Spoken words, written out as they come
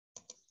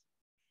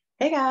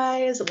Hey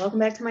guys, welcome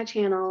back to my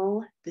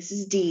channel. This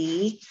is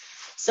Dee.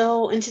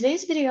 So in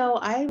today's video,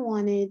 I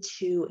wanted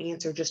to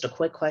answer just a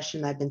quick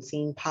question I've been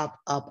seeing pop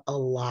up a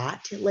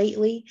lot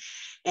lately.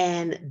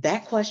 And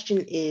that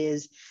question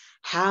is,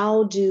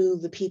 how do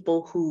the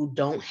people who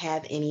don't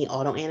have any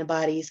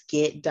autoantibodies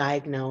get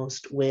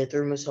diagnosed with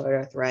rheumatoid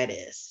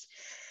arthritis?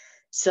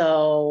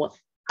 So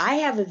I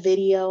have a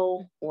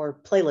video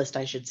or playlist,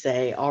 I should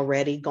say,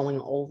 already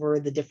going over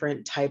the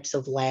different types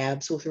of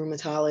labs with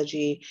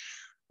rheumatology.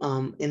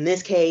 In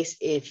this case,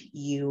 if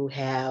you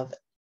have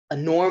a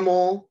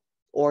normal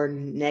or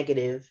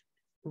negative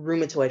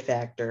rheumatoid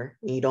factor,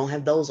 and you don't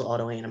have those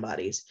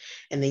autoantibodies,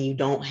 and then you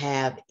don't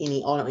have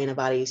any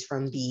autoantibodies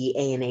from the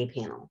ANA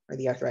panel or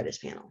the arthritis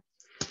panel.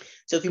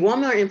 So if you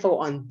want more info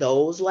on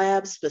those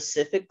labs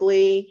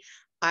specifically,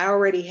 I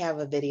already have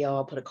a video.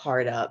 I'll put a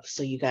card up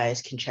so you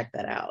guys can check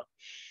that out.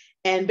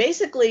 And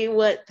basically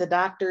what the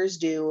doctors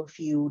do if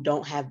you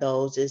don't have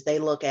those is they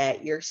look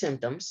at your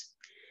symptoms.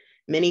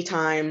 Many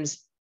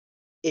times,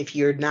 if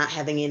you're not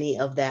having any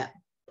of that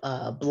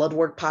blood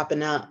work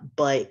popping up,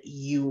 but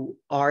you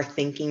are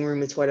thinking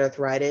rheumatoid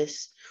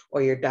arthritis,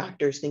 or your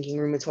doctor's thinking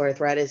rheumatoid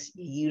arthritis,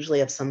 you usually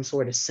have some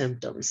sort of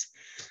symptoms.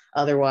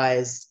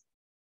 Otherwise,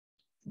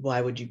 why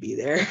would you be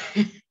there?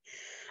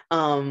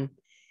 And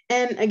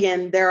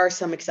again, there are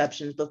some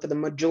exceptions, but for the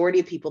majority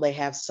of people, they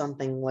have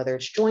something, whether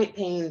it's joint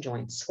pain,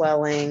 joint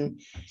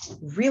swelling,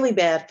 really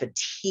bad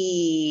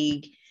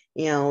fatigue,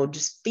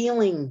 just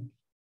feeling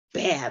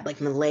bad, like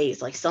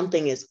malaise, like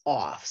something is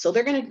off. So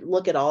they're going to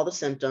look at all the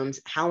symptoms,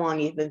 how long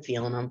you've been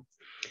feeling them.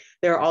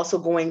 They're also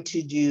going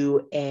to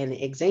do an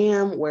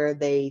exam where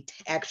they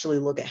actually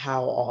look at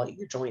how all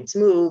your joints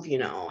move,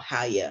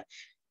 how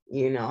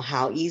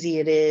easy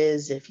it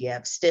is, if you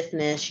have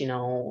stiffness,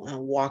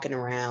 walking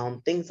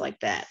around, things like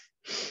that.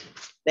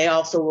 They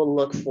also will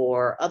look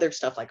for other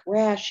stuff like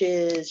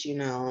rashes,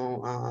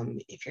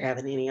 if you're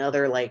having any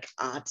other like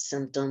odd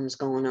symptoms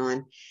going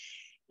on.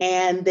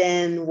 And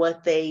then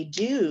what they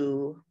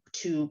do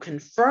to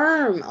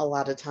confirm a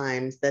lot of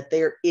times that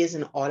there is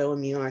an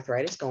autoimmune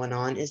arthritis going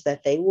on is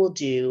that they will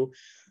do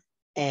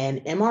an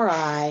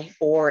MRI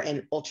or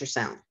an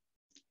ultrasound.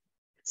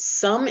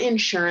 Some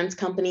insurance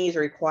companies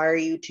require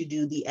you to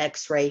do the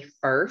X-ray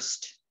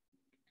first.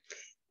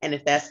 And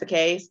if that's the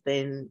case,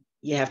 then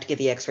you have to get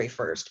the X-ray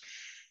first.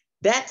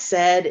 That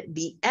said,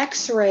 the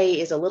X-ray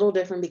is a little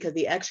different because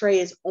the X-ray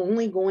is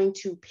only going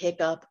to pick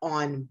up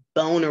on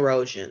bone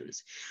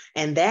erosions.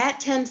 And that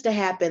tends to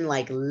happen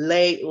like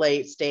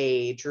late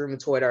stage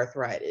rheumatoid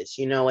arthritis.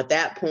 At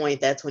that point,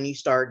 that's when you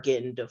start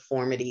getting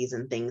deformities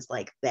and things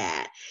like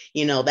that.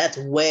 That's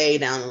way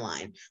down the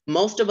line.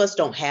 Most of us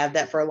don't have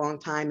that for a long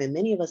time. And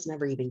many of us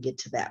never even get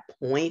to that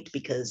point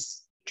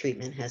because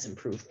treatment has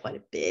improved quite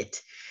a bit.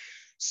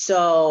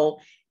 So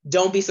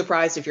don't be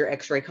surprised if your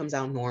X-ray comes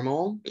out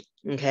normal,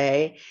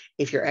 okay?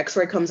 If your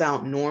X-ray comes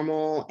out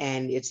normal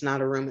and it's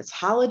not a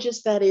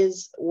rheumatologist that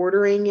is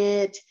ordering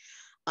it,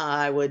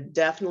 I would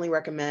definitely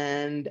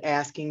recommend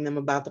asking them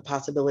about the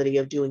possibility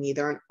of doing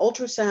either an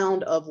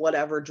ultrasound of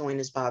whatever joint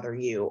is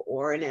bothering you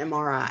or an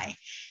MRI.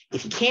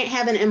 If you can't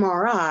have an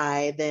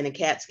MRI, then a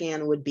CAT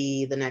scan would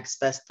be the next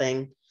best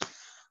thing.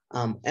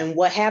 And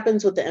what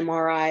happens with the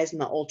MRIs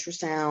and the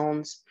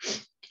ultrasounds,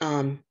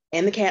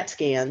 and the CAT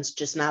scans,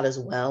 just not as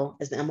well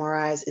as the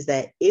MRIs, is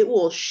that it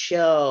will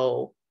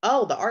show,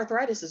 oh, the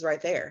arthritis is right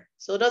there.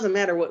 So it doesn't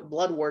matter what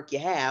blood work you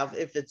have.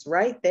 If it's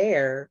right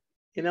there,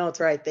 it's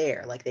right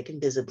there. Like they can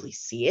visibly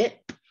see it.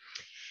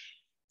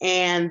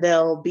 And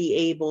they'll be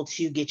able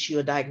to get you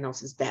a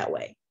diagnosis that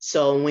way.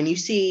 So when you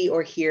see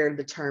or hear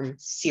the term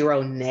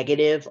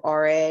seronegative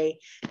RA,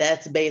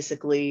 that's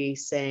basically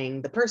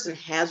saying the person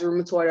has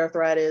rheumatoid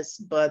arthritis,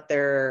 but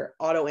their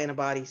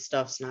autoantibody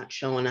stuff's not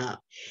showing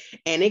up.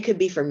 And it could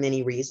be for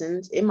many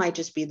reasons. It might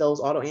just be those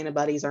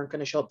autoantibodies aren't going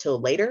to show up till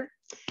later.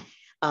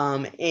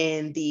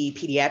 In the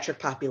pediatric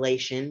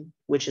population,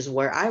 which is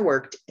where I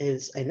worked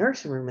as a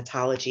nurse in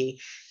rheumatology,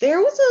 there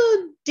was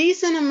a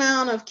decent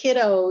amount of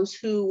kiddos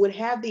who would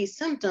have these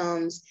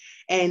symptoms,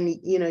 and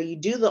you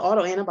do the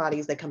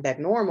autoantibodies, they come back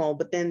normal,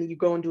 but then you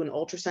go and do an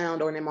ultrasound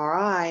or an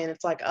MRI and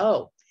it's like,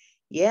 oh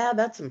yeah,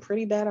 that's some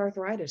pretty bad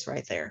arthritis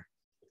right there.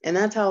 And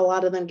that's how a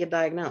lot of them get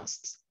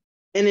diagnosed.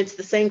 And it's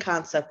the same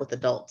concept with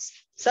adults.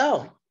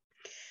 So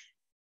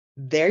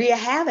there you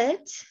have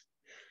it.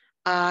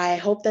 I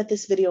hope that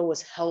this video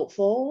was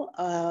helpful.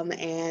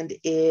 And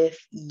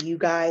if you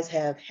guys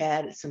have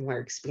had similar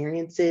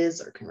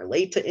experiences or can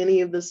relate to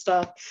any of this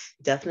stuff,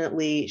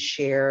 definitely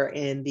share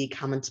in the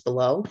comments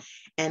below.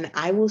 And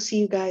I will see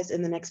you guys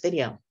in the next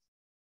video.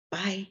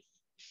 Bye.